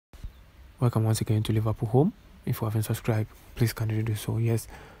Welcome once again to Liverpool Home. If you haven't subscribed, please continue to do so. Yes,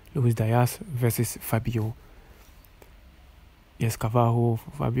 Luis Diaz versus Fabio. Yes, Cavalho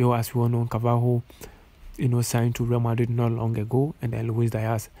Fabio, as we all know, Cavalho, signed to Real Madrid not long ago, and then Luis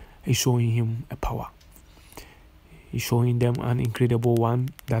Diaz is showing him a power. He's showing them an incredible one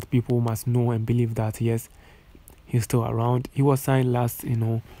that people must know and believe that yes, he's still around. He was signed last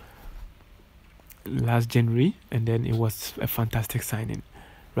January, and then it was a fantastic signing.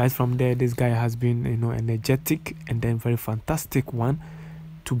 Right from there, this guy has been energetic and then very fantastic one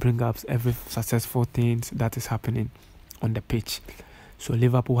to bring up every successful things that is happening on the pitch. So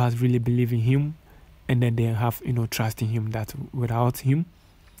Liverpool has really believed in him, and then they have trust in him that without him,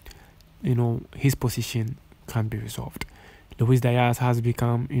 his position can't be resolved. Luis Diaz has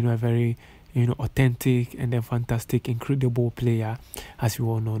become a very authentic and then fantastic, incredible player, as you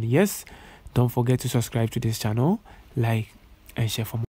all know. Yes, don't forget to subscribe to this channel, like and share for more.